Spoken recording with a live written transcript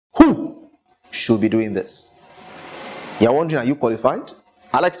should be doing this. You're wondering, are you qualified?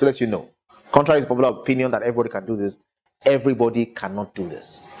 I'd like to let you know, contrary to popular opinion that everybody can do this, everybody cannot do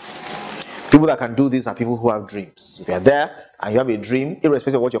this. People that can do this are people who have dreams. If you're there and you have a dream,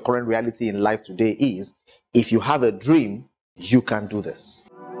 irrespective of what your current reality in life today is, if you have a dream, you can do this.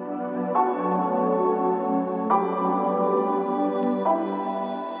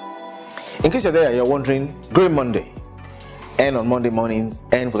 In case you're there and you're wondering, great Monday. Earn on Monday mornings,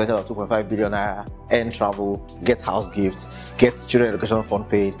 earn potential of 2.5 billion naira, earn travel, get house gifts, get children education fund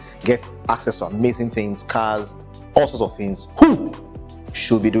paid, get access to amazing things, cars, all sorts of things. Who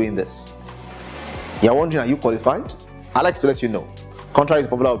should be doing this? You're wondering, are you qualified? I'd like to let you know, contrary to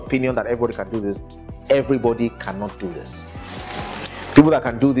popular opinion that everybody can do this, everybody cannot do this. People that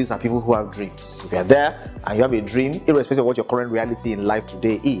can do this are people who have dreams. If you're there and you have a dream, irrespective of what your current reality in life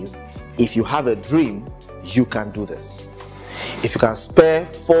today is, if you have a dream, you can do this. If you can spare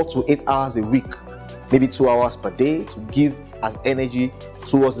 4 to 8 hours a week, maybe 2 hours per day, to give as energy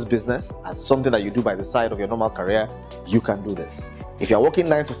towards this business as something that you do by the side of your normal career, you can do this. If you're working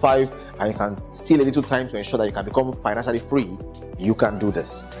 9 to 5 and you can steal a little time to ensure that you can become financially free, you can do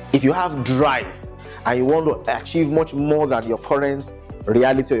this. If you have drive and you want to achieve much more than your current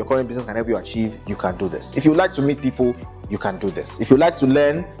reality or your current business can help you achieve, you can do this. If you like to meet people, you can do this. If you like to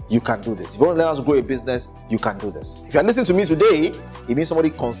learn, you can do this. If you want to learn how to grow a business, you can do this. If you're listening to me today, it means somebody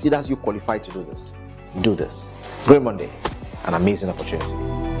considers you qualified to do this. Do this. Great Monday, an amazing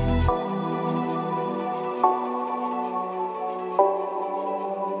opportunity.